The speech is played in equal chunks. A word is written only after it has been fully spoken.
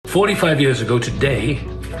45 years ago today,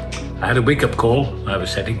 I had a wake-up call. I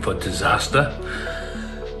was heading for disaster,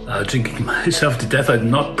 drinking myself to death.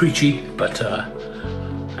 I'm not preachy, but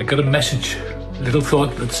I got a message, a little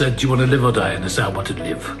thought that said, do you want to live or die? And I said, I want to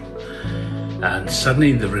live. And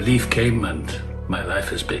suddenly the relief came, and my life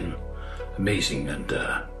has been amazing. And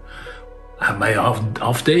I have my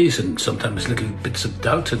off days and sometimes little bits of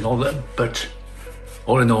doubt and all that, but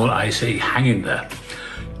all in all, I say hang in there.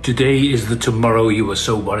 Today is the tomorrow you were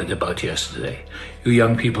so worried about yesterday. You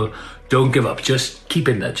young people, don't give up. Just keep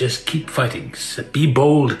in there. Just keep fighting. Be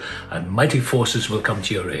bold, and mighty forces will come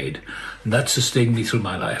to your aid. And that sustained me through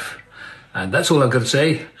my life. And that's all I've got to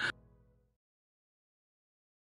say.